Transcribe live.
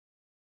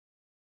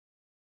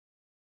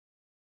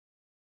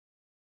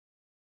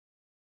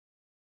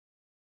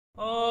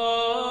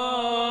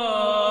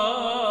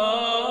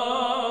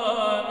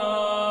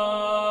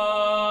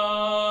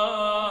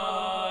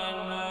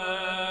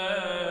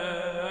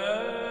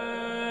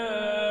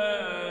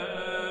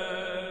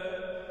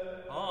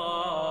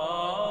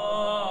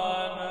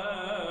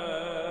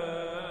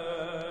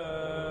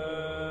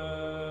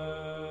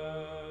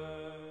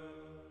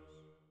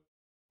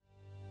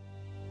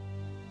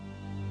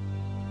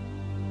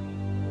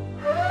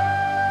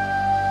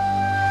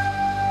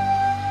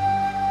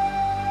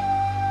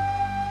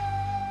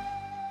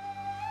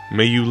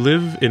"May you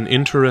live in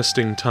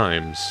interesting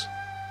times,"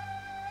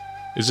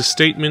 is a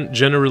statement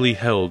generally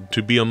held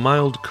to be a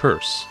mild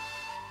curse.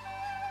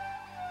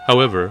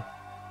 However,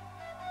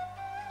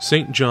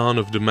 St. John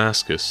of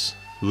Damascus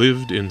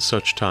lived in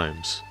such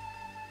times.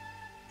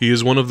 He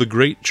is one of the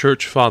great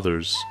Church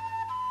Fathers,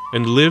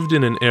 and lived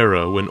in an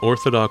era when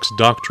Orthodox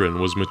doctrine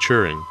was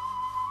maturing,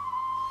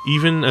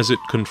 even as it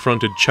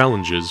confronted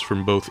challenges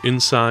from both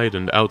inside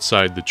and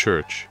outside the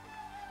Church.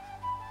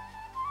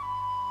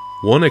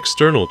 One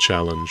external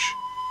challenge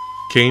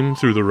came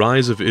through the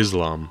rise of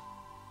Islam,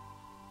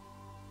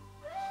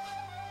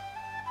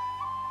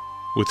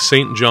 with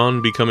St.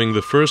 John becoming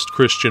the first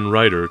Christian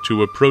writer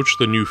to approach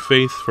the new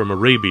faith from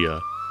Arabia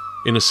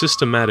in a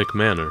systematic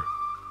manner.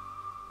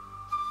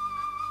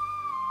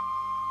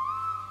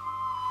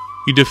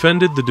 He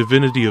defended the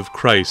divinity of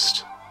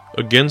Christ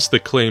against the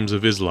claims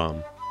of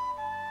Islam,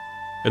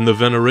 and the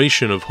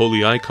veneration of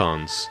holy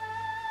icons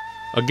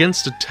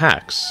against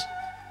attacks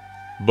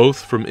both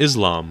from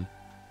Islam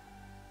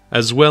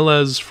as well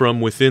as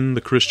from within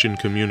the Christian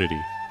community.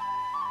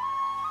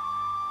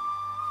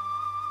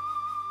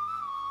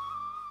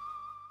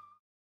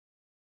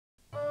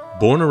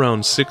 Born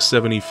around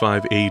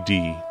 675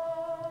 AD,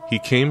 he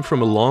came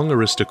from a long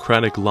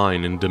aristocratic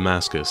line in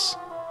Damascus.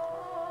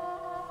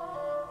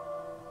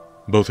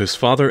 Both his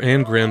father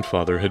and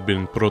grandfather had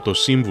been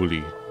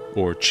protosimvuli,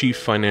 or chief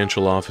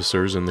financial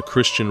officers in the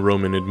Christian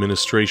Roman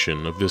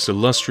administration of this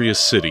illustrious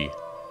city,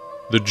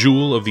 the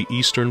jewel of the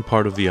eastern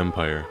part of the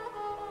empire.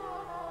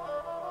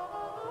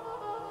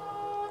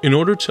 In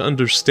order to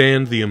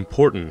understand the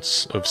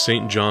importance of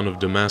St. John of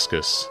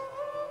Damascus,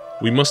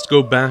 we must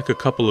go back a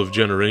couple of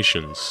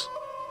generations,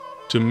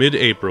 to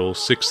mid-April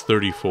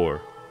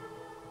 634.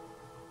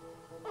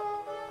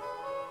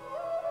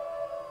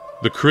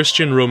 The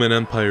Christian Roman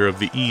Empire of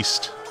the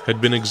East had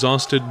been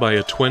exhausted by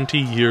a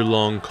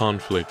 20-year-long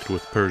conflict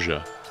with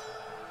Persia.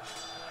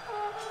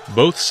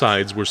 Both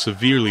sides were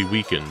severely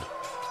weakened.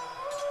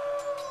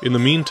 In the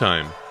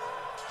meantime,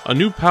 a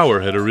new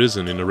power had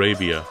arisen in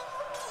Arabia,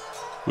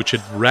 which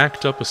had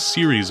racked up a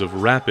series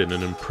of rapid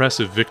and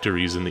impressive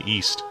victories in the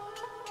east.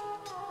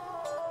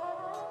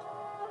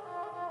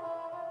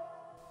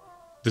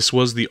 This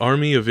was the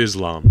army of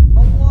Islam.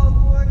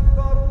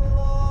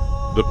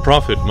 The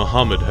Prophet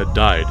Muhammad had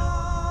died,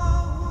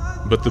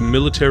 but the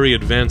military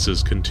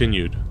advances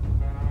continued.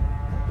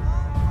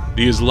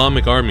 The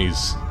Islamic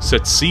armies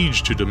set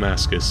siege to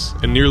Damascus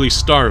and nearly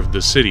starved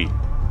the city.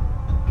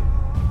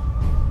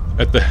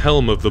 At the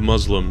helm of the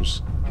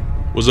Muslims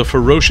was a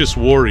ferocious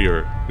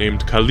warrior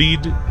named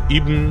Khalid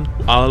ibn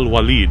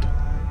al-Walid,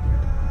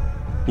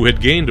 who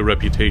had gained a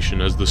reputation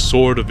as the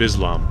Sword of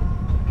Islam.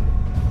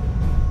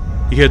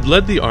 He had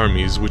led the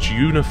armies which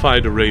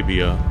unified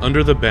Arabia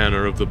under the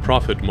banner of the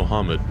Prophet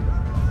Muhammad,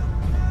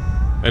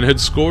 and had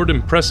scored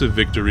impressive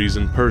victories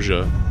in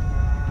Persia.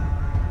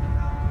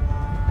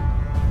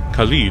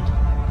 Khalid,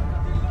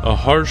 a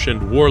harsh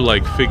and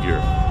warlike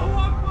figure,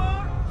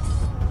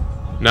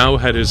 now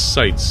had his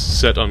sights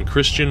set on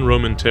Christian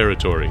Roman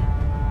territory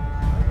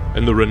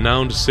and the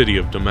renowned city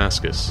of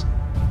Damascus.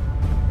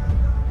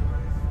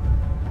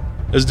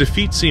 As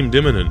defeat seemed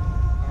imminent,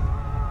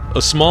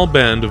 a small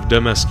band of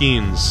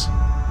Damascenes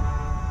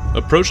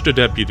approached a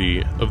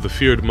deputy of the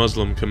feared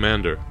Muslim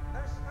commander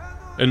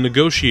and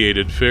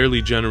negotiated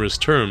fairly generous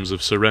terms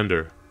of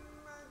surrender.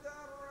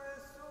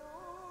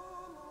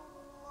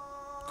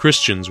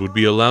 Christians would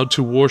be allowed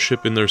to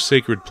worship in their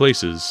sacred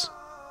places,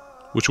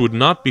 which would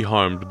not be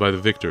harmed by the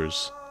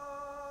victors.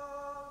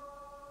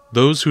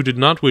 Those who did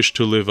not wish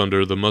to live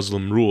under the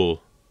Muslim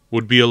rule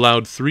would be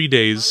allowed 3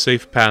 days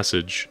safe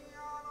passage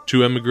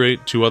to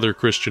emigrate to other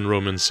Christian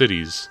Roman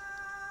cities.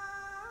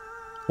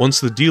 Once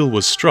the deal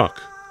was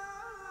struck,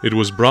 it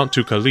was brought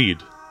to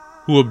Khalid,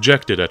 who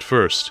objected at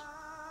first,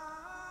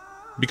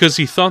 because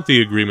he thought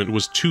the agreement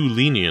was too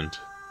lenient.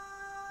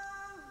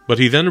 But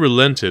he then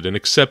relented and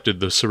accepted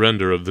the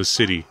surrender of the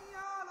city.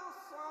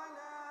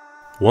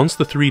 Once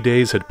the 3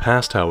 days had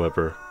passed,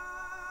 however,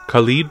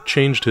 Khalid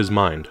changed his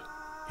mind.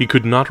 He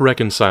could not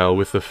reconcile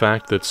with the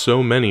fact that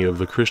so many of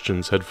the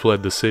Christians had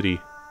fled the city.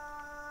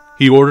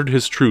 He ordered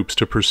his troops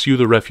to pursue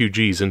the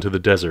refugees into the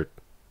desert.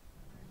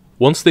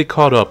 Once they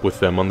caught up with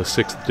them on the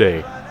 6th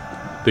day,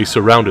 they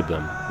surrounded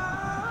them,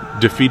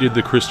 defeated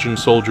the Christian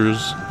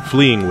soldiers,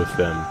 fleeing with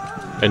them,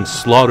 and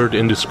slaughtered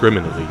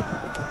indiscriminately,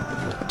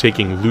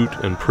 taking loot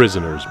and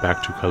prisoners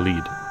back to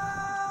Khalid.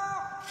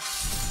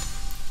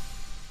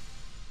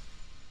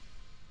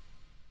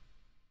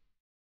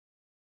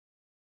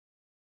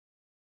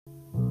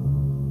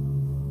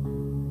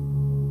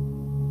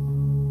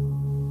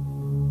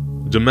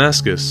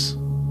 Damascus,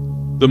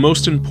 the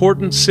most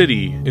important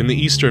city in the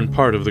eastern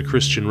part of the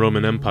Christian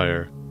Roman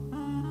Empire,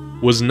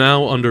 was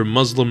now under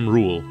Muslim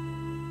rule.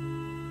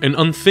 An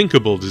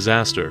unthinkable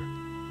disaster.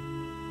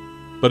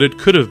 But it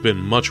could have been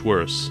much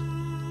worse.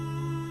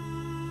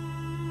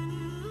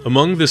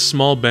 Among this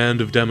small band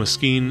of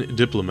Damascene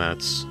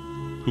diplomats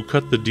who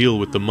cut the deal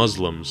with the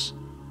Muslims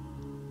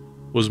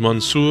was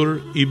Mansur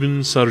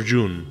ibn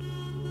Sarjun,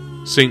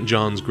 St.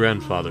 John's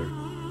grandfather.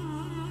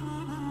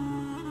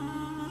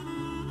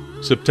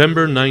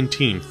 September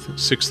 19th,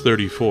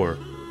 634,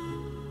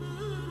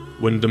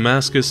 when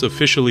Damascus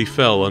officially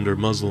fell under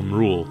Muslim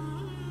rule,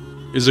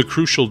 is a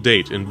crucial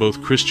date in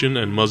both Christian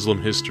and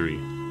Muslim history.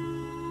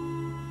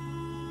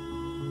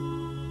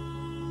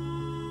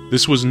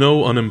 This was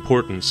no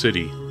unimportant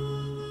city.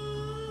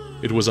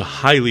 It was a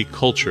highly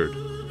cultured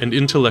and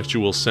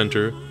intellectual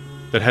center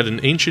that had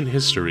an ancient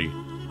history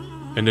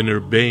and an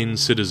urbane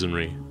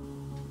citizenry.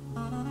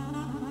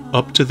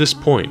 Up to this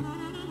point,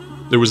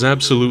 there was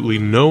absolutely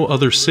no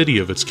other city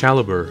of its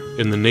caliber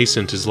in the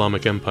nascent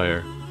Islamic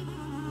Empire.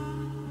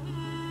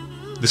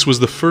 This was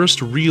the first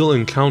real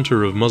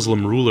encounter of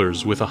Muslim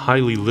rulers with a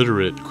highly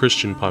literate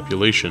Christian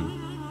population.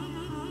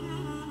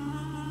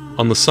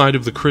 On the side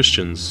of the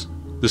Christians,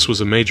 this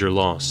was a major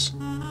loss.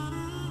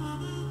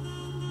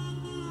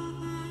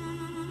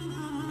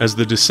 As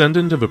the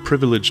descendant of a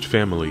privileged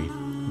family,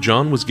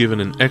 John was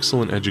given an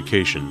excellent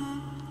education.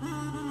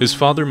 His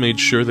father made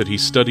sure that he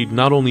studied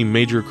not only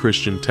major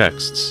Christian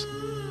texts,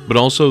 but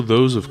also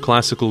those of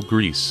classical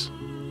Greece,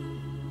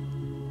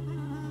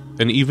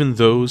 and even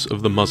those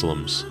of the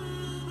Muslims.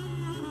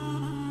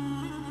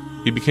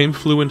 He became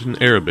fluent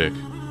in Arabic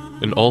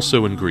and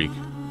also in Greek.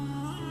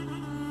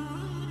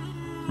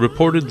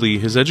 Reportedly,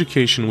 his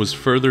education was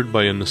furthered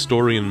by a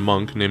Nestorian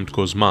monk named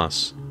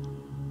Cosmas,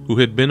 who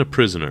had been a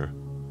prisoner,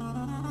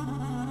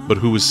 but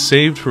who was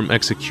saved from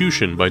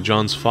execution by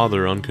John's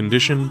father on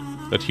condition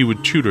that he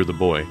would tutor the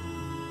boy.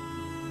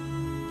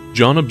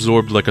 John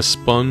absorbed like a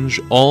sponge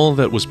all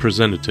that was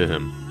presented to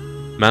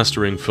him,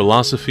 mastering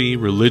philosophy,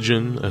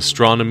 religion,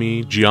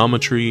 astronomy,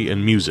 geometry,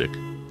 and music.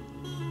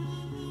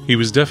 He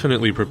was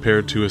definitely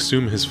prepared to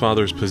assume his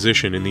father's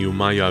position in the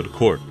Umayyad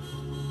court.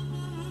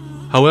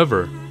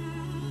 However,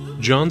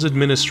 John's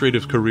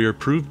administrative career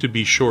proved to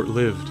be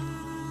short-lived.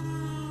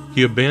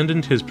 He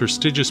abandoned his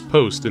prestigious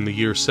post in the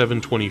year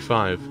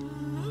 725,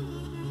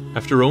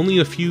 after only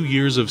a few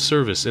years of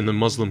service in the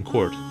Muslim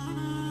court,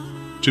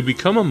 to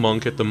become a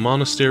monk at the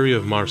monastery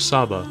of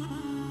Saba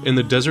in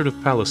the desert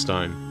of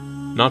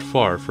Palestine, not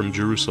far from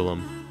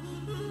Jerusalem.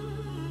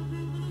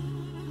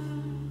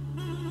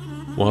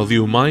 While the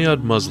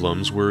Umayyad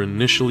Muslims were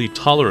initially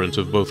tolerant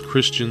of both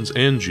Christians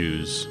and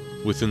Jews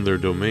within their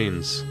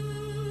domains,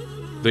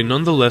 they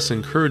nonetheless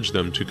encouraged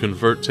them to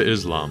convert to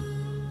Islam.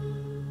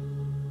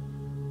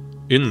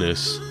 In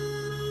this,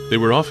 they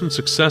were often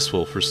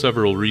successful for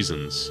several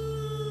reasons.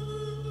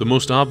 The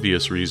most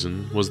obvious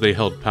reason was they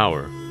held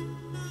power.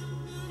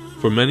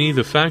 For many,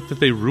 the fact that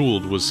they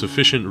ruled was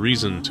sufficient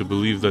reason to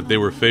believe that they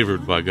were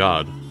favored by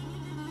God.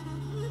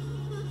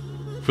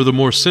 For the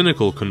more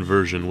cynical,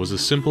 conversion was a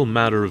simple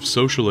matter of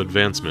social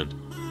advancement.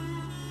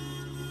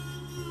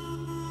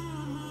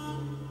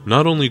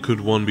 Not only could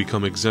one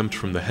become exempt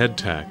from the head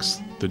tax,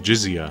 the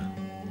jizya,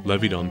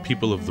 levied on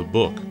people of the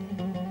book,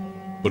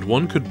 but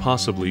one could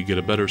possibly get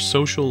a better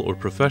social or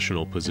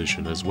professional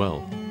position as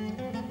well.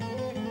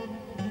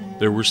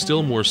 There were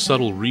still more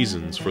subtle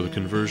reasons for the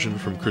conversion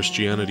from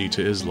Christianity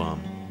to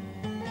Islam.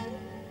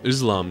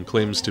 Islam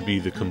claims to be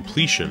the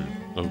completion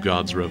of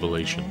God's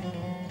revelation,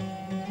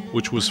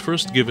 which was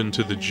first given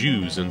to the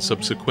Jews and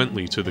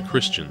subsequently to the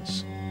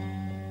Christians.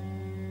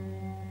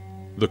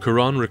 The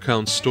Quran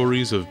recounts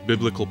stories of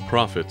biblical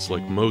prophets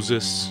like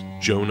Moses,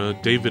 Jonah,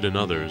 David, and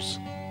others.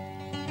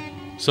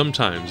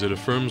 Sometimes it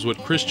affirms what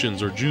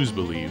Christians or Jews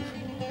believe,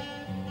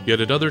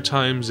 yet at other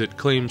times it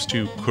claims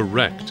to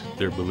correct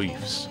their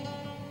beliefs.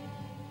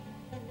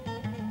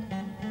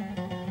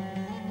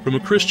 From a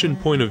Christian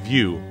point of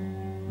view,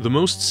 the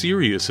most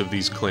serious of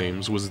these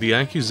claims was the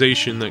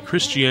accusation that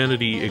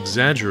Christianity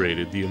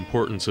exaggerated the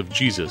importance of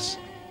Jesus,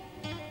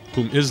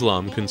 whom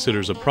Islam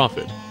considers a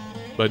prophet,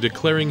 by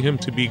declaring him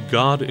to be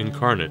God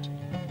incarnate.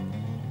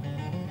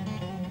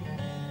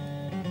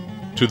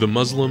 To the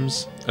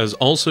Muslims, as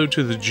also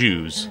to the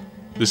Jews,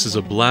 this is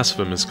a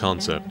blasphemous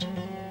concept.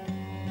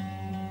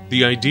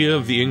 The idea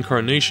of the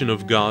incarnation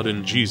of God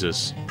in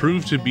Jesus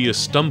proved to be a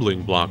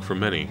stumbling block for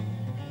many.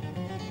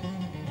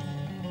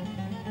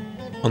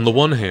 On the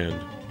one hand,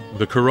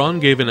 the Quran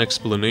gave an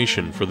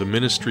explanation for the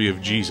ministry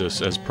of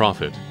Jesus as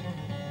prophet,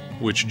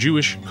 which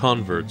Jewish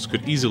converts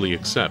could easily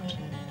accept,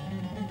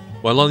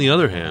 while on the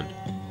other hand,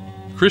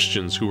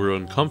 Christians who were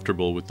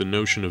uncomfortable with the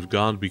notion of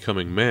God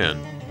becoming man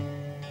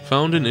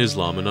found in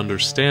Islam an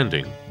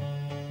understanding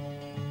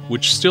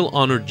which still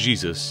honored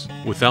Jesus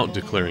without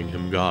declaring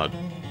him God.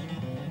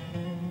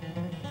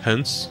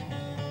 Hence,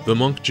 the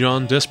monk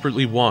John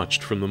desperately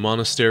watched from the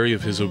monastery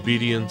of his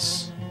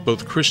obedience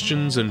both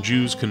Christians and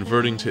Jews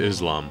converting to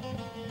Islam.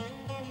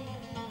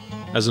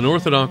 As an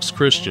Orthodox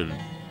Christian,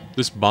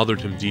 this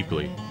bothered him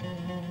deeply.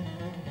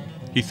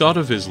 He thought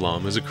of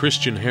Islam as a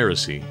Christian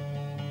heresy.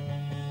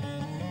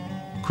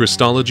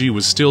 Christology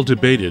was still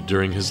debated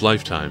during his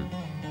lifetime.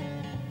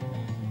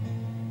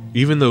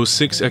 Even though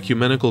 6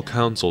 ecumenical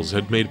councils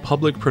had made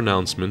public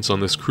pronouncements on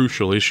this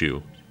crucial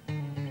issue,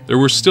 there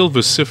were still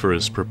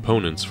vociferous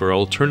proponents for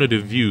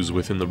alternative views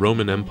within the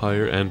Roman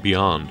Empire and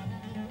beyond.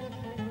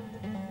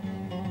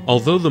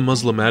 Although the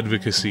Muslim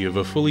advocacy of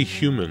a fully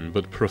human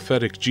but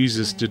prophetic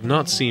Jesus did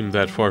not seem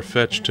that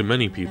far-fetched to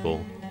many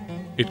people,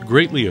 it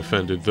greatly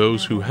offended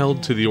those who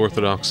held to the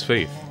Orthodox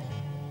faith,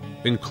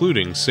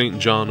 including St.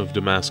 John of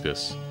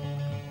Damascus.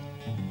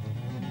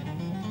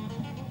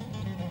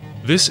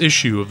 This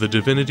issue of the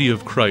divinity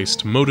of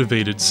Christ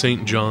motivated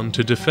St. John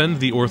to defend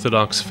the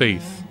Orthodox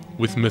faith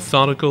with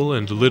methodical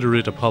and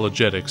literate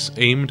apologetics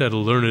aimed at a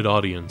learned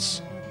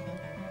audience.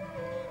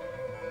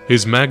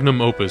 His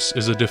magnum opus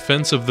is a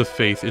defense of the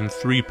faith in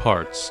 3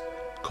 parts,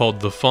 called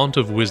the Font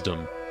of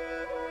Wisdom,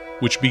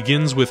 which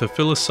begins with a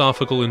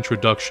philosophical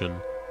introduction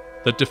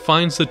that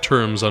defines the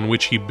terms on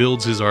which he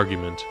builds his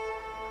argument.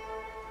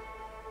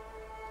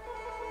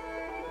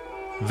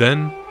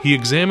 Then, he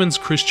examines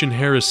Christian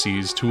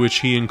heresies to which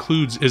he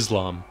includes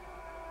Islam.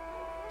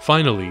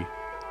 Finally,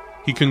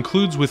 he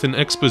concludes with an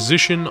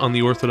exposition on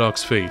the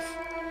Orthodox faith,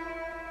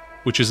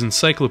 which is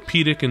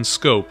encyclopedic in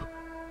scope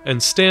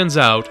and stands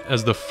out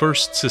as the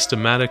first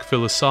systematic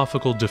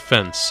philosophical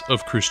defense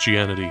of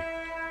Christianity.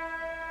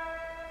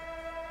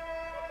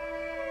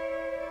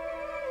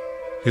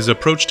 His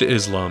approach to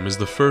Islam is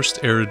the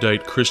first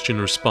erudite Christian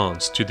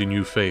response to the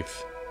new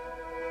faith.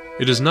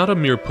 It is not a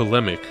mere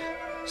polemic,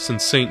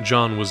 since St.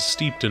 John was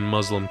steeped in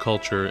Muslim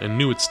culture and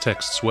knew its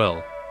texts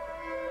well.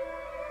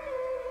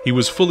 He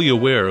was fully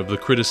aware of the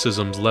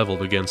criticisms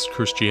leveled against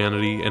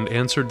Christianity and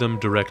answered them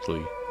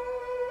directly.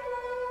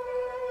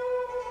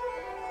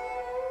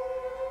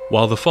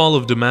 While the fall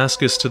of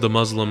Damascus to the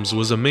Muslims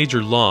was a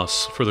major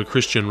loss for the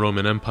Christian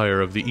Roman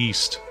Empire of the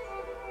East,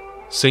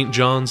 St.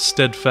 John's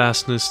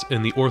steadfastness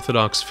in the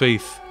Orthodox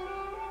faith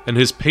and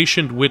his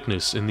patient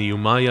witness in the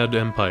Umayyad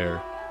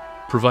Empire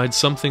provide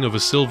something of a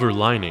silver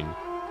lining,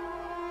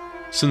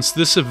 since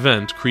this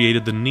event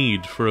created the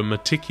need for a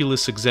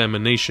meticulous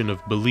examination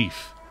of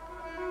belief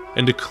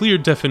and a clear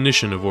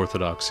definition of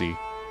orthodoxy.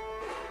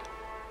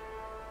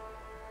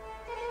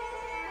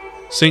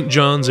 St.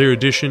 John's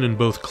erudition in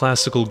both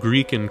classical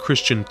Greek and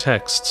Christian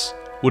texts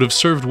would have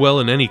served well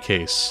in any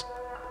case.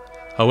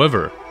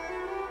 However,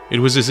 it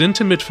was his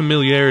intimate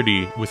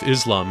familiarity with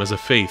Islam as a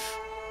faith,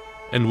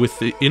 and with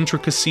the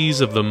intricacies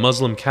of the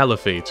Muslim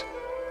Caliphate,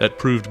 that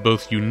proved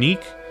both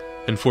unique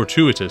and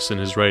fortuitous in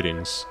his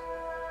writings.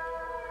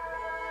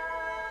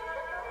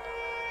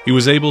 He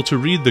was able to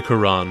read the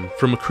Quran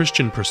from a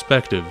Christian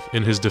perspective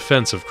in his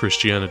defense of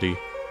Christianity.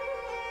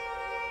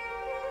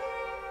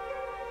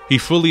 He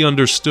fully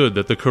understood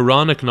that the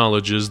Quran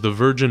acknowledges the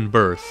virgin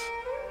birth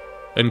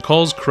and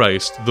calls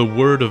Christ the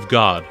Word of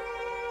God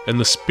and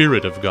the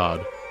Spirit of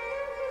God,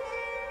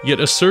 yet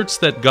asserts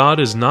that God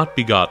is not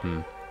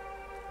begotten,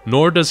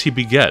 nor does he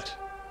beget,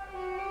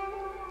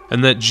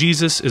 and that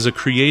Jesus is a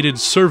created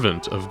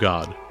servant of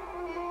God.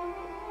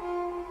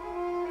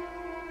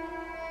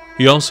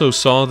 He also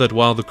saw that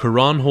while the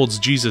Quran holds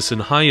Jesus in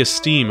high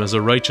esteem as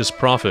a righteous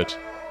prophet,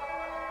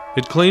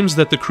 it claims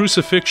that the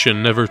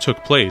crucifixion never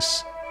took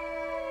place.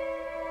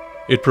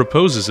 It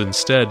proposes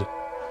instead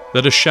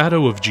that a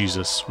shadow of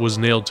Jesus was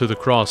nailed to the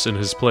cross in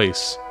his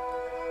place,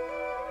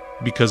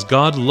 because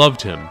God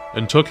loved him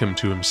and took him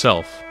to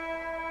himself.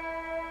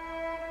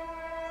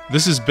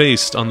 This is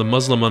based on the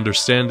Muslim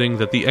understanding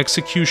that the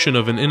execution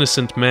of an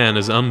innocent man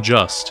is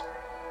unjust,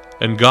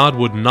 and God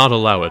would not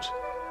allow it,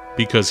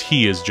 because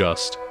he is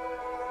just.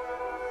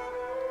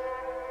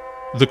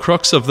 The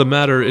crux of the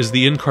matter is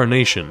the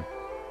incarnation.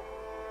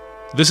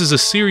 This is a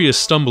serious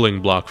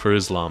stumbling block for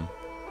Islam.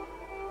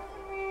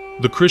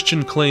 The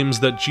Christian claims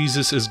that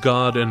Jesus is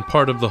God and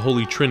part of the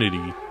Holy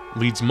Trinity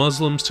leads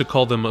Muslims to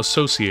call them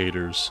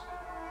associators,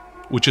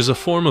 which is a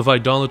form of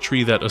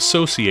idolatry that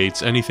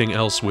associates anything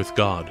else with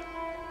God.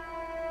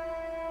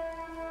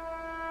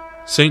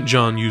 St.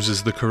 John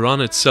uses the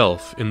Quran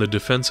itself in the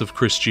defense of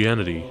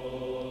Christianity,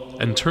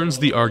 and turns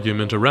the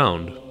argument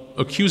around,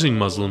 accusing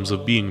Muslims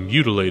of being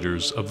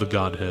mutilators of the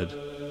Godhead.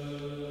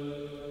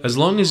 As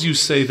long as you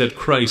say that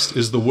Christ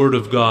is the Word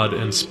of God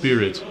and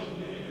Spirit,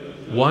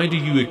 why do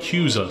you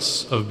accuse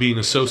us of being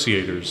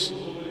associators?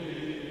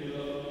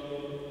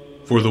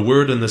 For the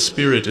Word and the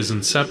Spirit is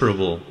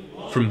inseparable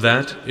from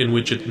that in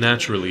which it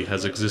naturally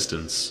has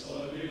existence.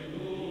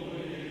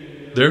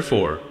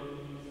 Therefore,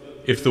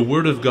 if the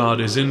Word of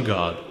God is in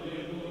God,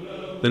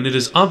 then it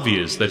is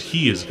obvious that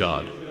He is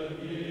God.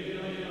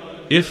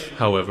 If,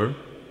 however,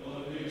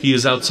 He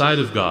is outside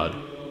of God,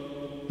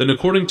 then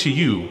according to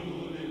you,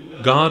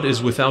 God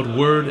is without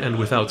Word and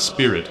without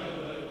Spirit.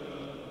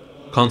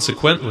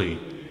 Consequently,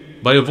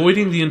 by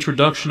avoiding the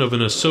introduction of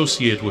an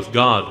associate with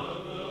God,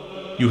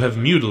 you have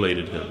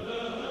mutilated Him.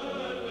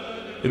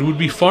 It would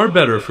be far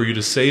better for you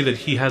to say that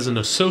He has an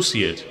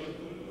associate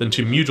than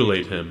to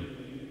mutilate Him,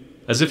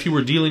 as if you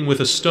were dealing with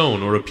a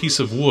stone or a piece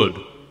of wood,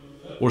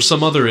 or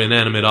some other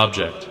inanimate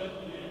object.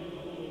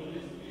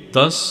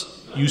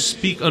 Thus, you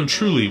speak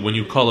untruly when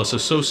you call us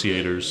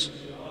associators.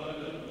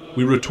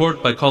 We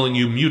retort by calling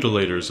you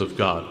mutilators of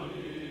God.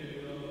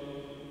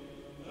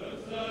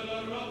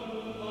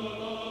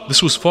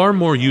 This was far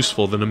more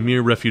useful than a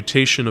mere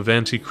refutation of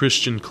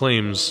anti-Christian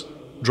claims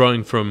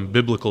drawing from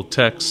biblical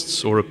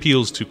texts or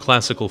appeals to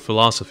classical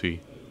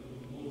philosophy.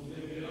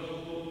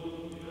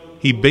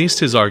 He based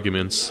his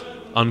arguments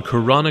on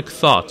Quranic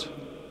thought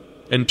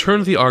and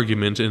turned the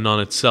argument in on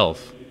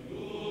itself.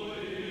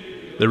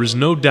 There is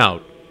no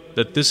doubt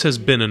that this has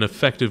been an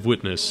effective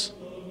witness.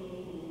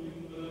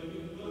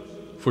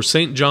 For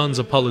St. John's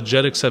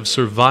apologetics have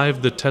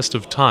survived the test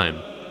of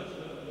time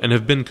and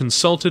have been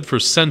consulted for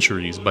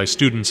centuries by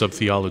students of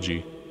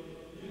theology.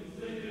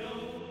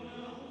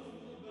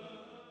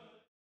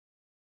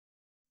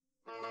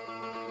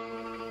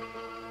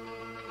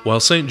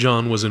 While St.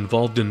 John was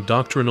involved in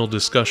doctrinal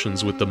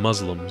discussions with the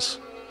Muslims,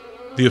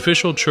 the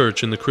official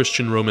church in the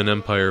Christian Roman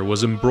Empire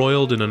was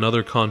embroiled in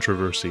another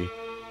controversy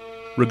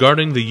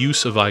regarding the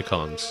use of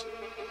icons.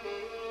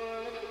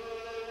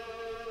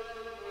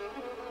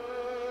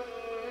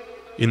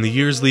 In the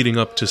years leading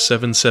up to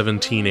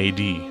 717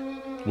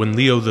 AD, when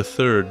Leo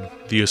III,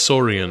 the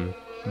Isaurian,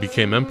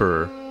 became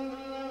emperor,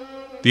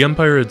 the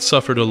empire had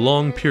suffered a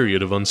long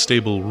period of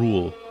unstable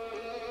rule,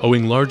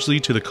 owing largely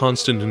to the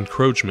constant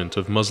encroachment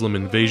of Muslim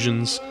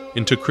invasions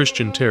into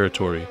Christian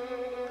territory.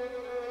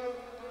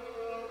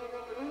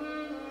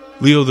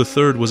 Leo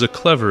III was a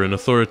clever and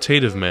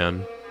authoritative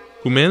man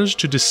who managed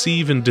to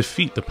deceive and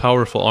defeat the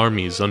powerful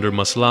armies under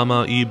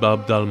Maslama ibn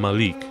Abd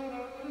al-Malik,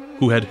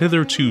 who had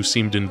hitherto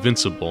seemed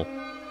invincible.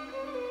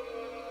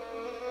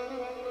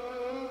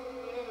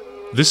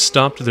 This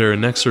stopped their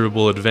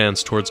inexorable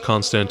advance towards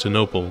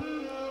Constantinople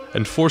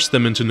and forced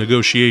them into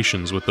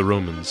negotiations with the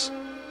Romans.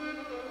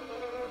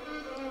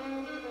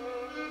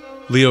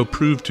 Leo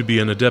proved to be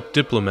an adept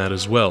diplomat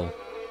as well,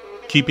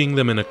 keeping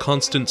them in a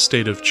constant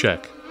state of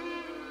check.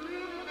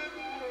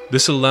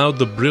 This allowed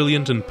the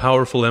brilliant and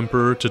powerful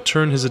emperor to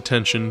turn his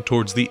attention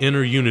towards the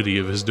inner unity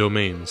of his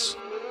domains.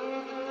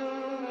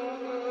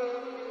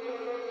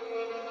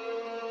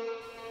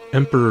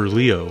 Emperor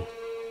Leo,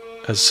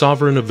 as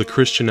sovereign of the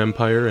Christian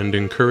Empire and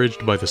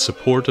encouraged by the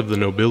support of the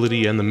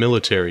nobility and the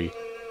military,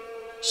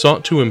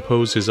 sought to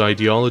impose his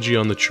ideology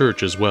on the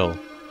Church as well.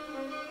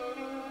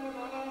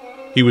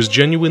 He was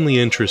genuinely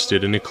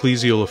interested in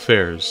ecclesial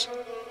affairs,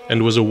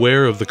 and was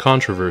aware of the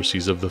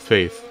controversies of the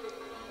faith.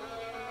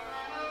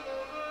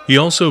 He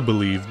also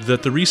believed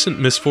that the recent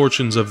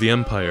misfortunes of the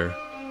empire,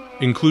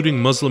 including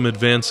Muslim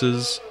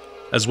advances,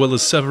 as well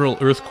as several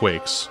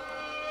earthquakes,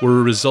 were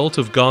a result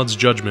of God's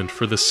judgment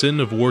for the sin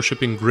of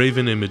worshipping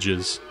graven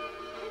images.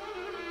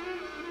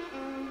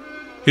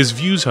 His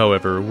views,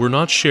 however, were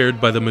not shared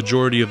by the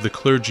majority of the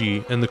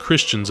clergy and the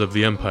Christians of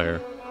the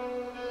empire.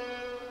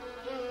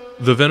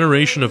 The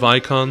veneration of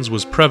icons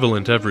was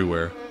prevalent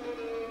everywhere.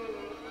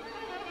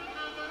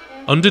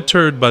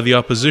 Undeterred by the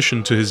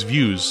opposition to his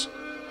views,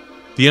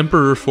 the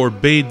emperor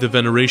forbade the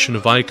veneration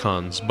of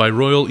icons by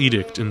royal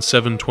edict in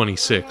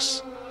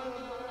 726.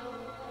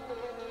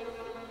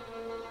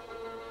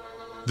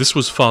 This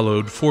was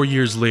followed 4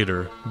 years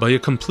later by a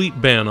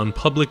complete ban on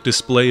public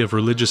display of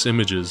religious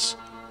images,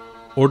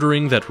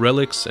 ordering that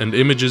relics and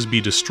images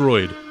be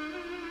destroyed,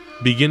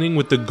 beginning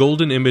with the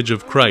golden image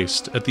of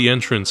Christ at the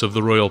entrance of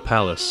the royal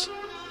palace.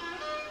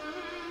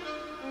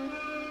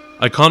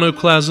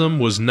 Iconoclasm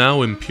was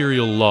now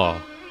imperial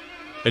law,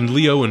 and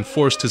Leo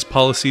enforced his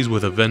policies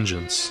with a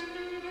vengeance.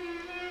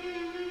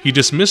 He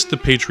dismissed the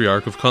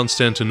Patriarch of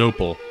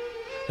Constantinople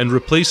and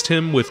replaced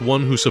him with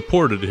one who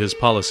supported his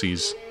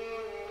policies.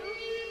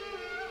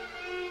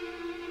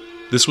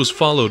 This was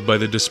followed by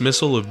the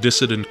dismissal of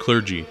dissident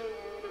clergy.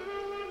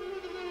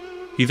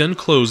 He then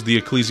closed the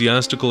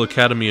ecclesiastical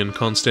academy in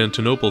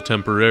Constantinople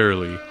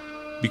temporarily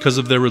because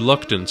of their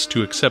reluctance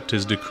to accept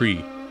his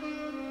decree.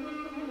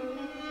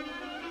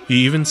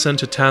 He even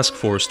sent a task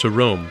force to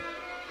Rome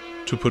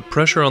to put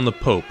pressure on the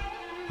Pope,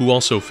 who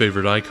also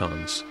favored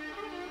icons.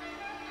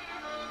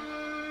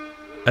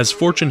 As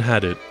fortune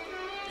had it,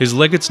 his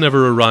legates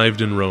never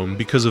arrived in Rome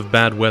because of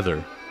bad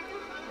weather.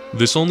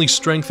 This only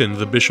strengthened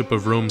the Bishop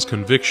of Rome's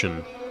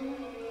conviction,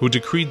 who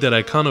decreed that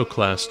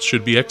iconoclasts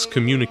should be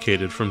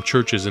excommunicated from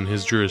churches in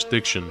his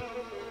jurisdiction.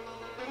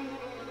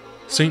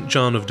 St.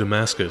 John of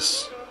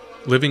Damascus,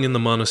 living in the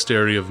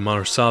monastery of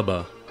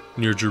Saba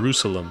near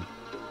Jerusalem,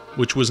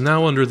 which was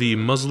now under the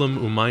Muslim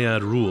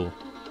Umayyad rule,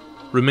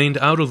 remained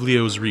out of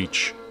Leo's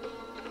reach.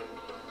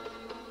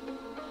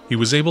 He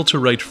was able to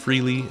write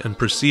freely and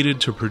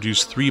proceeded to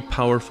produce 3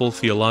 powerful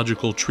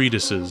theological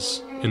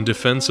treatises in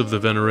defense of the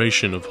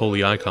veneration of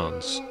holy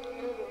icons.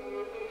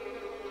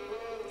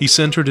 He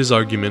centered his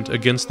argument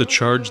against the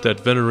charge that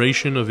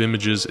veneration of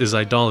images is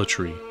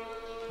idolatry,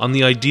 on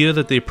the idea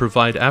that they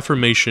provide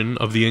affirmation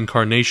of the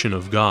incarnation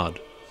of God.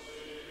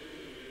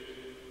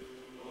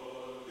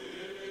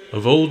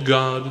 Of old,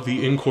 God,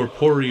 the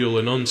incorporeal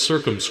and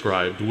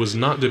uncircumscribed, was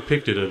not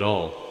depicted at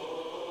all.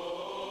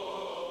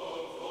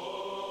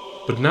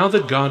 But now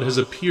that God has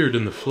appeared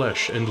in the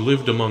flesh and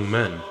lived among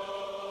men,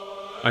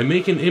 I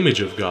make an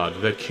image of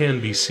God that can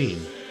be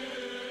seen.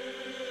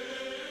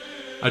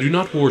 I do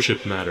not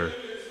worship matter.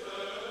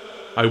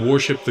 I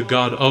worship the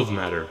God of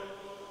matter,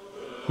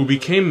 who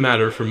became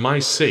matter for my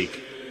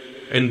sake,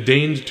 and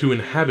deigned to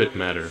inhabit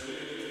matter,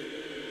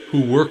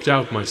 who worked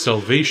out my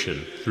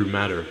salvation through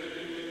matter.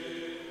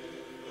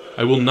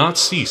 I will not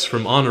cease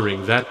from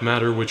honoring that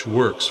matter which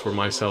works for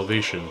my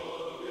salvation.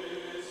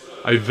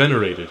 I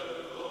venerate it,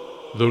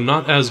 though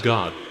not as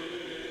God.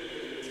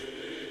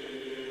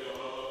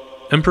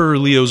 Emperor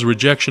Leo's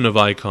rejection of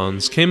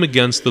icons came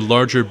against the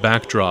larger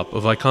backdrop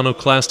of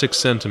iconoclastic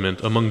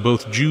sentiment among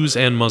both Jews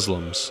and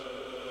Muslims,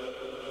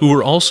 who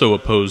were also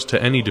opposed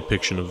to any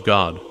depiction of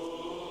God.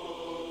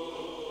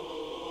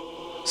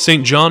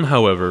 St. John,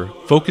 however,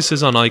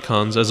 focuses on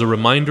icons as a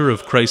reminder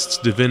of Christ's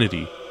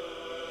divinity,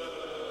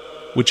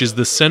 which is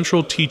the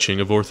central teaching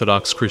of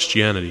Orthodox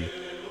Christianity.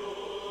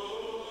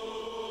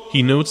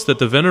 He notes that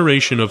the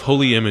veneration of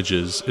holy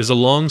images is a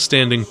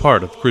long-standing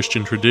part of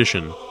Christian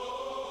tradition,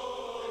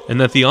 and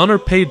that the honor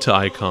paid to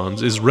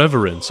icons is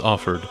reverence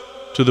offered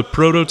to the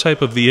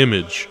prototype of the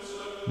image,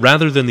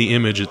 rather than the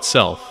image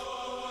itself.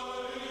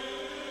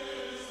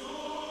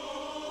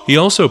 He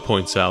also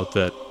points out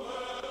that,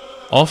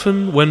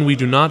 often when we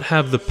do not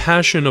have the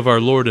passion of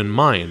our Lord in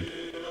mind,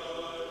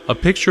 a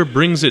picture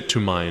brings it to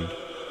mind,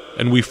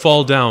 and we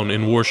fall down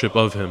in worship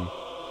of Him.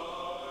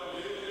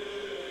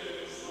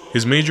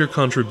 His major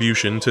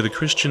contribution to the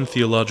Christian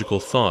theological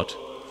thought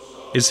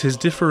is his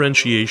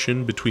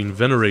differentiation between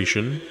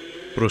veneration,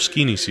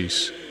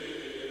 proskinesis,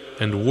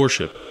 and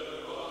worship,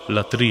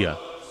 latria,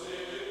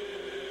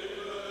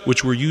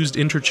 which were used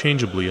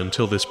interchangeably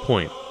until this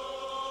point.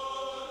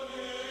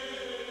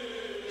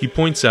 He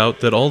points out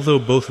that although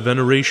both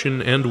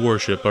veneration and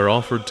worship are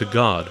offered to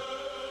God,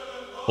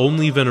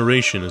 only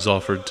veneration is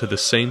offered to the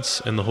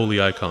saints and the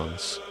holy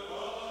icons.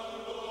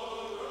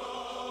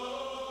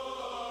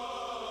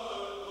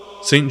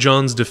 St.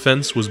 John's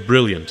defense was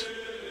brilliant,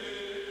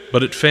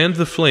 but it fanned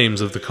the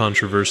flames of the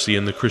controversy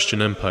in the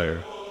Christian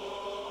Empire.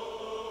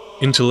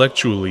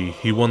 Intellectually,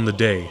 he won the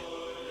day,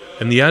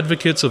 and the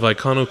advocates of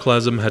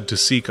iconoclasm had to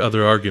seek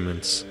other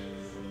arguments.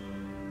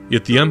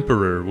 Yet the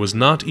emperor was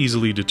not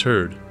easily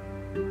deterred,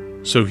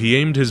 so he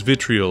aimed his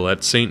vitriol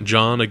at St.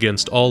 John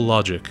against all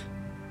logic.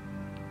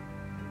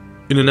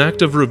 In an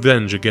act of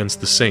revenge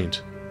against the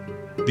saint,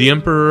 the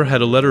emperor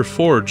had a letter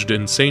forged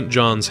in St.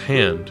 John's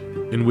hand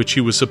in which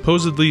he was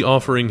supposedly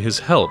offering his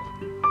help,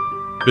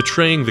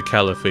 betraying the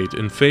caliphate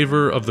in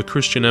favor of the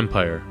Christian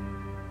Empire.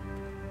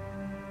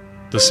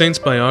 The saint's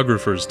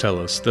biographers tell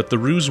us that the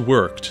ruse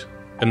worked,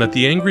 and that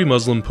the angry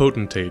Muslim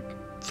potentate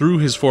threw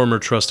his former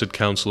trusted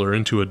counselor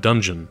into a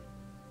dungeon,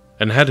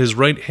 and had his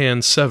right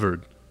hand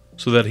severed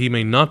so that he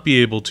may not be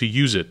able to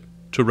use it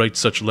to write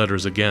such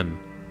letters again.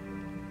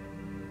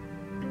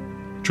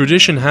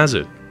 Tradition has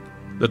it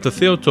that the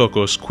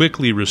Theotokos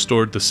quickly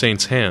restored the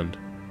saint's hand,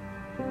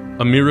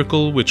 a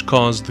miracle which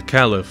caused the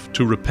caliph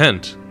to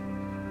repent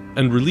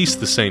and release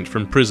the saint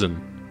from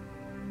prison.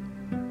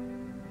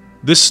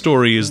 This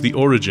story is the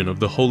origin of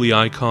the holy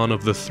icon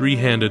of the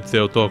three-handed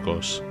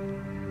Theotokos,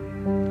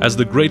 as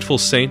the grateful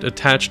saint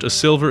attached a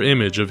silver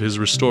image of his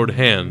restored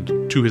hand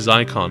to his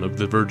icon of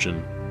the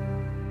Virgin.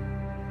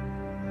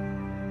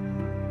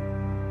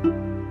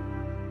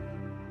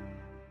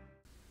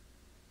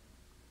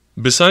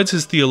 Besides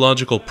his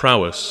theological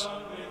prowess,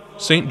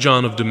 St.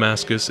 John of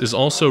Damascus is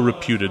also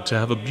reputed to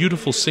have a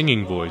beautiful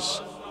singing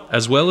voice,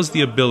 as well as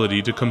the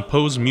ability to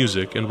compose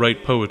music and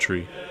write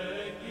poetry.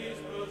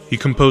 He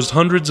composed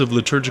hundreds of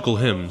liturgical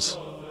hymns,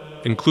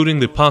 including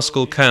the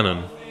Paschal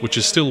Canon, which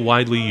is still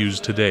widely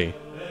used today.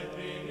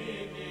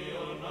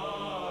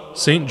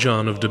 St.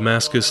 John of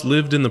Damascus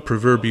lived in the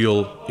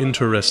proverbial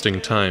interesting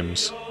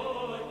times,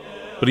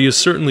 but he is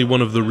certainly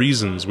one of the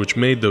reasons which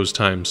made those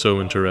times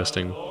so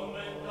interesting.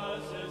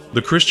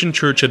 The Christian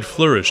Church had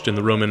flourished in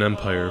the Roman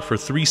Empire for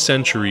 3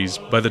 centuries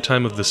by the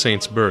time of the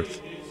saint's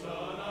birth,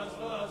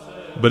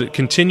 but it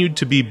continued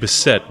to be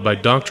beset by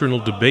doctrinal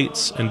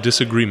debates and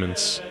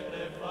disagreements.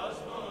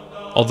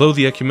 Although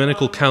the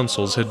ecumenical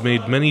councils had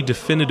made many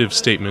definitive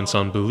statements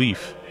on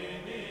belief,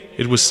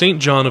 it was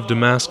St. John of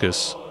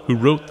Damascus who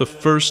wrote the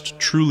first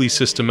truly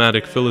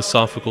systematic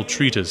philosophical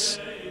treatise,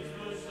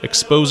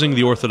 exposing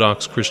the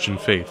Orthodox Christian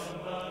faith.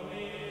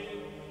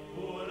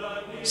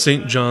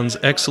 St. John's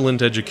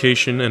excellent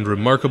education and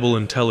remarkable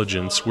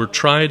intelligence were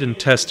tried and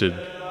tested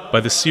by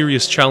the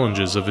serious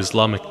challenges of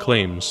Islamic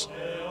claims.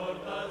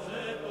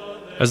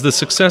 As the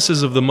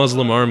successes of the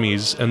Muslim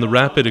armies and the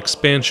rapid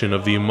expansion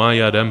of the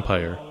Umayyad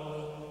Empire,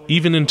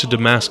 even into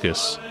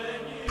Damascus,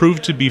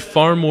 proved to be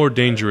far more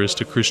dangerous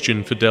to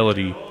Christian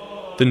fidelity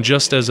than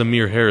just as a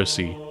mere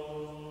heresy,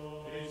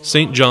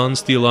 St. John's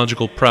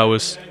theological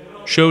prowess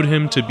showed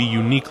him to be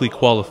uniquely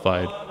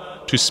qualified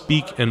to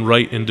speak and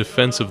write in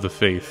defense of the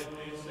faith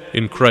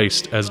in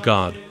Christ as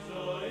God,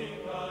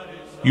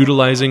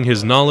 utilizing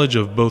his knowledge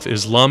of both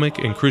Islamic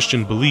and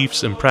Christian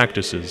beliefs and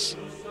practices.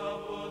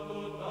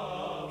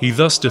 He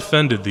thus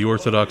defended the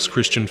Orthodox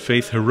Christian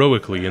faith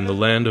heroically in the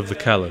land of the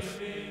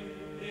Caliph.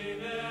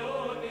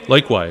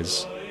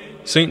 Likewise,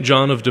 St.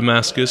 John of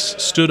Damascus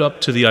stood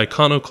up to the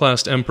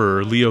iconoclast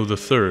Emperor Leo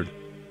III,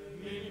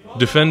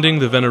 defending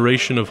the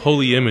veneration of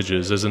holy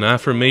images as an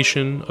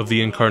affirmation of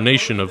the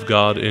incarnation of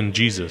God in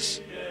Jesus,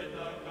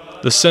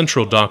 the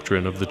central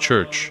doctrine of the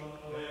Church,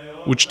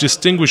 which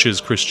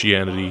distinguishes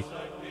Christianity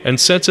and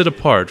sets it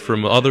apart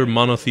from other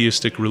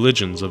monotheistic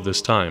religions of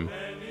this time.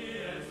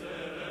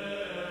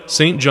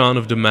 St. John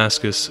of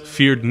Damascus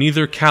feared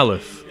neither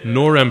caliph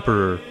nor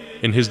emperor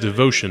in his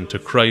devotion to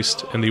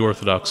Christ and the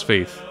Orthodox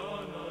faith.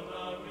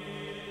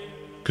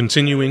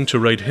 Continuing to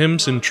write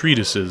hymns and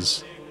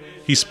treatises,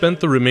 he spent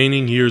the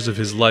remaining years of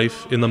his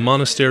life in the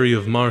monastery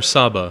of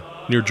Saba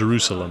near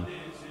Jerusalem,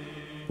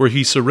 where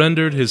he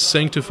surrendered his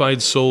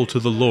sanctified soul to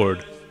the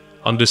Lord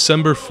on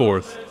December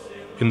 4th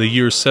in the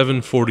year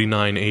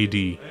 749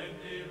 AD.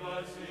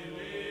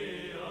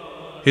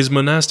 His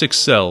monastic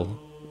cell,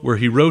 where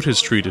he wrote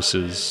his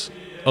treatises,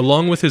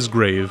 along with his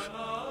grave,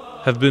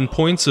 have been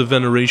points of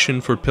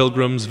veneration for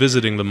pilgrims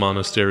visiting the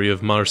monastery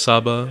of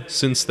Saba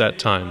since that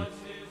time.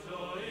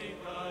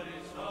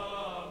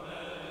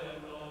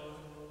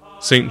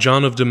 St.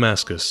 John of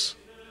Damascus,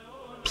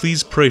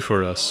 please pray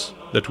for us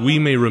that we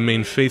may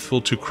remain faithful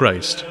to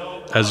Christ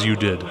as you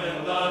did.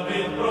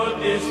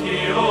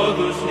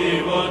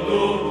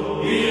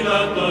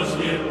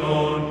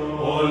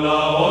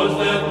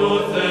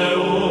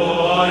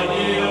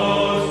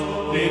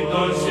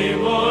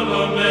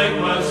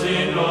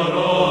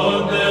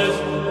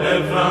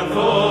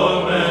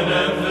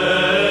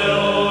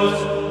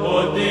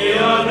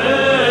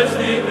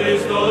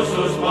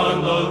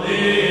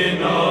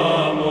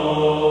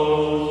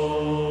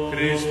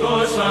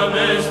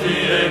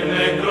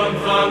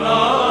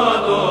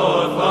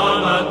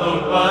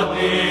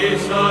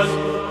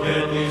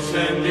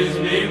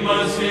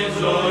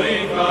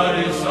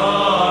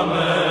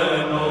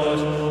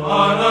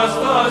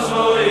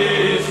 Αναστάσω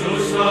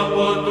Ιησούς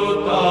από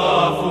του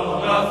τάφου,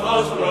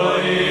 καθώς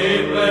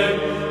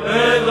προείπε